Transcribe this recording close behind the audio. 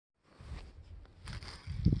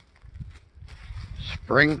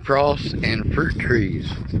spring frost and fruit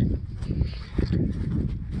trees.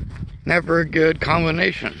 Never a good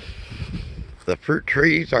combination. The fruit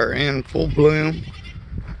trees are in full bloom,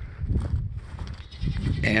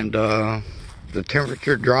 and the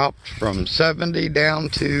temperature dropped from 70 down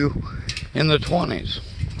to in the 20s.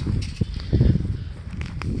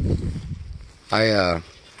 I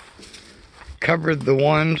covered the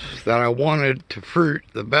ones that I wanted to fruit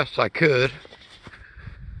the best I could,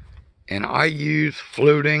 and I use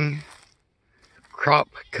floating crop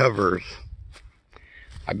covers.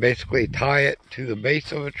 I basically tie it to the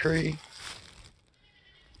base of a tree,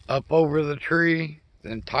 up over the tree,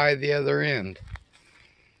 then tie the other end.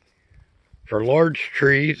 For large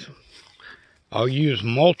trees, I'll use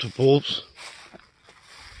multiples.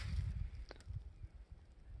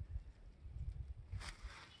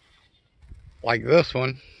 Like this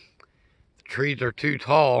one. The trees are too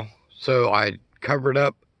tall, so I covered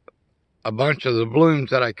up a bunch of the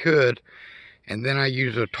blooms that I could, and then I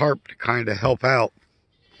use a tarp to kind of help out.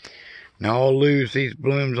 Now I'll lose these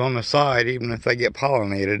blooms on the side. Even if they get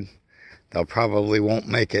pollinated, they'll probably won't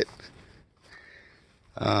make it.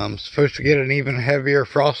 I'm supposed to get an even heavier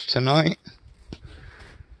frost tonight.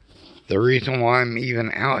 The reason why I'm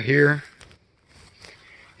even out here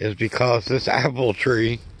is because this apple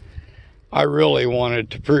tree, I really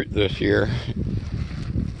wanted to fruit this year,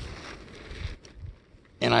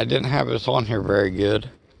 and I didn't have this on here very good,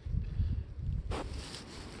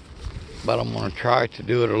 but I'm going to try to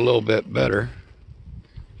do it a little bit better.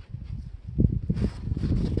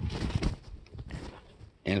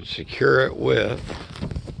 And secure it with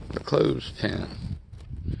a clothespin.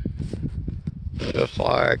 Just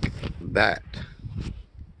like that.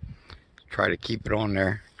 Try to keep it on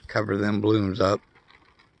there. Cover them blooms up.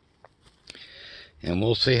 And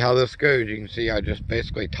we'll see how this goes. You can see I just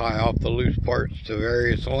basically tie off the loose parts to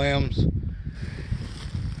various limbs.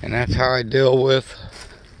 And that's how I deal with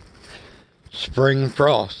spring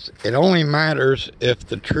frost. It only matters if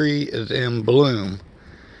the tree is in bloom.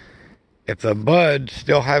 If the buds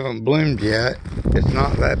still haven't bloomed yet, it's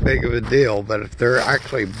not that big of a deal. But if they're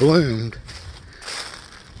actually bloomed,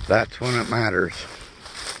 that's when it matters.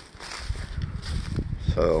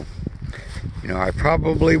 So, you know, I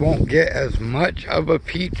probably won't get as much of a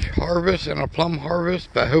peach harvest and a plum harvest,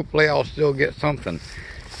 but hopefully I'll still get something.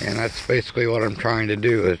 And that's basically what I'm trying to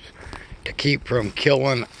do, is to keep from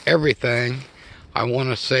killing everything. I want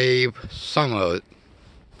to save some of it.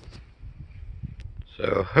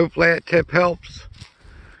 So hopefully that tip helps.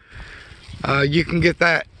 You can get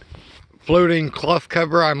that floating cloth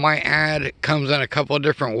cover I might add. It comes in a couple of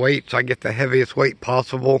different weights. I get the heaviest weight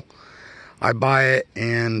possible. I buy it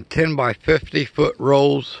in 10 by 50 foot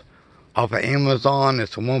rolls off of Amazon.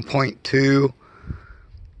 It's a 1.2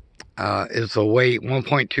 is the weight.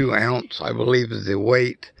 1.2 ounce, I believe, is the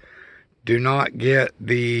weight. Do not get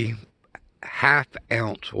the half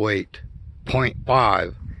ounce weight,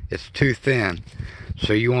 0.5. It's too thin.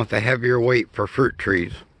 So you want the heavier weight for fruit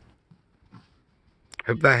trees.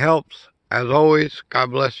 Hope that helps. As always, God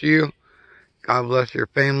bless you. God bless your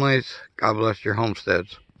families. God bless your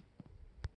homesteads.